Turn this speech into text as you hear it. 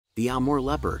The Amur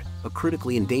leopard, a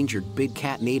critically endangered big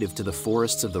cat native to the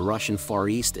forests of the Russian Far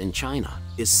East and China,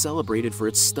 is celebrated for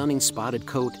its stunning spotted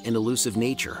coat and elusive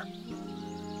nature.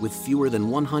 With fewer than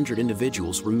 100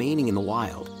 individuals remaining in the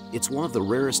wild, it's one of the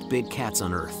rarest big cats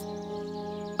on Earth.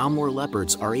 Amur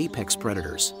leopards are apex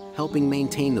predators, helping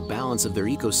maintain the balance of their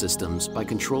ecosystems by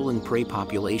controlling prey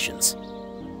populations.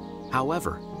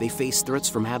 However, they face threats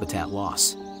from habitat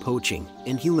loss, poaching,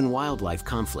 and human-wildlife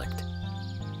conflict.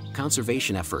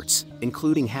 Conservation efforts,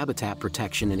 including habitat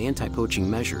protection and anti-poaching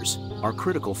measures, are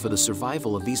critical for the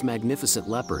survival of these magnificent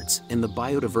leopards and the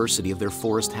biodiversity of their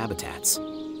forest habitats.